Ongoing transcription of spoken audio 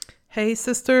Hey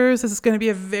sisters, this is going to be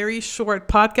a very short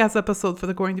podcast episode for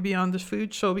the Going to Beyond the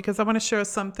Food show because I want to share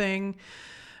something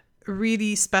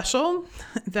really special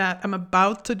that I'm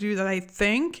about to do that I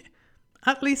think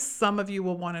at least some of you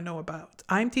will want to know about.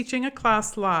 I'm teaching a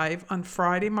class live on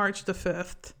Friday, March the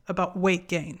 5th about weight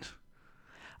gain.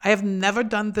 I have never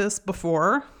done this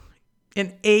before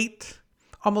in 8,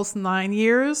 almost 9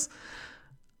 years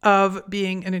of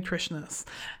being a nutritionist.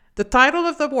 The title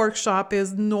of the workshop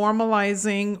is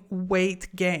Normalizing Weight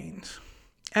Gain.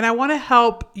 And I want to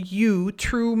help you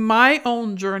through my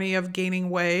own journey of gaining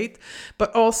weight,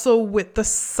 but also with the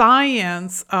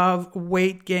science of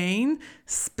weight gain,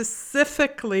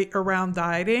 specifically around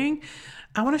dieting.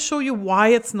 I want to show you why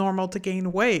it's normal to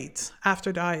gain weight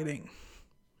after dieting.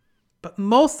 But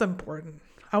most important,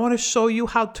 I want to show you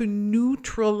how to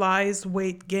neutralize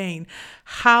weight gain,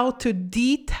 how to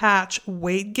detach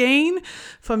weight gain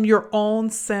from your own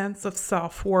sense of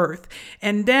self-worth,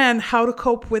 and then how to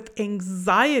cope with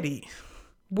anxiety,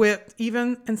 with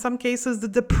even in some cases the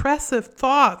depressive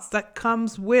thoughts that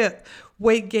comes with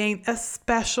weight gain,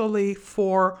 especially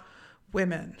for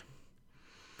women.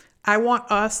 I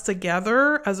want us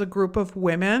together as a group of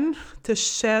women to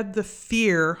shed the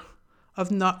fear of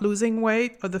not losing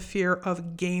weight or the fear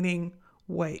of gaining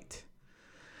weight.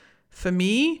 For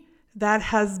me, that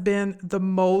has been the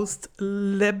most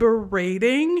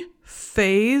liberating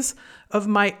phase of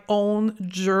my own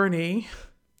journey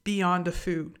beyond the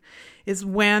food, is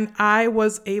when I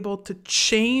was able to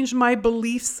change my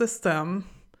belief system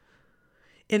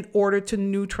in order to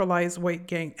neutralize weight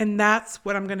gain. And that's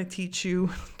what I'm going to teach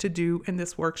you to do in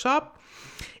this workshop.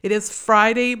 It is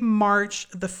Friday, March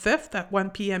the 5th at 1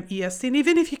 p.m. EST. And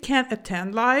even if you can't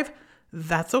attend live,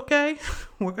 that's okay.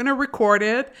 We're going to record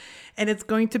it, and it's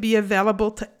going to be available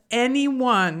to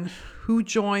anyone who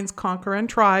joins Conquer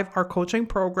and Thrive, our coaching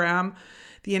program,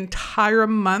 the entire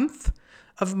month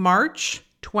of March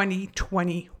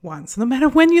 2021. So no matter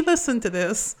when you listen to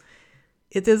this,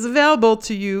 it is available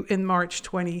to you in March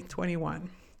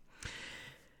 2021.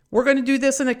 We're going to do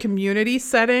this in a community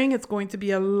setting. It's going to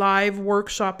be a live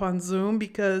workshop on Zoom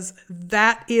because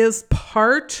that is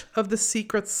part of the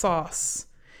secret sauce,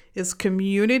 is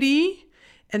community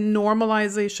and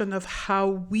normalization of how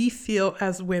we feel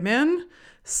as women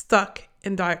stuck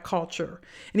in diet culture.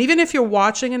 And even if you're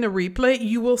watching in the replay,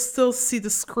 you will still see the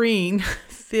screen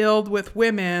filled with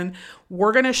women.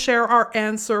 We're going to share our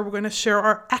answer. We're going to share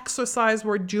our exercise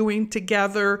we're doing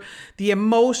together, the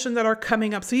emotion that are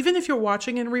coming up. So even if you're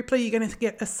watching in replay, you're going to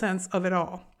get a sense of it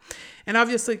all. And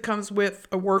obviously it comes with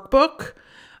a workbook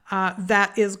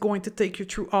that is going to take you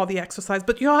through all the exercise.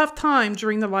 But you'll have time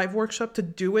during the live workshop to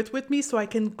do it with me so I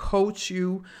can coach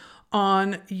you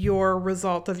on your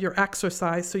result of your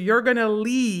exercise. So you're going to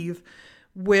leave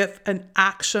with an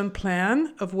action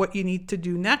plan of what you need to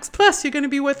do next. Plus, you're going to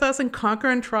be with us in Conquer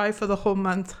and Thrive for the whole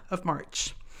month of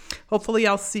March. Hopefully,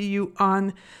 I'll see you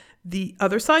on the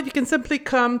other side. You can simply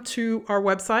come to our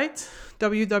website,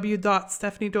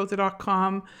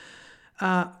 www.stephaniedota.com,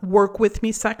 work with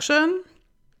me section.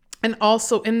 And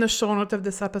also in the show note of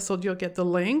this episode, you'll get the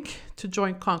link to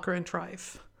join Conquer and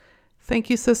Thrive.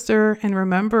 Thank you, sister. And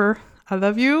remember, I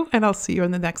love you, and I'll see you in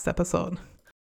the next episode.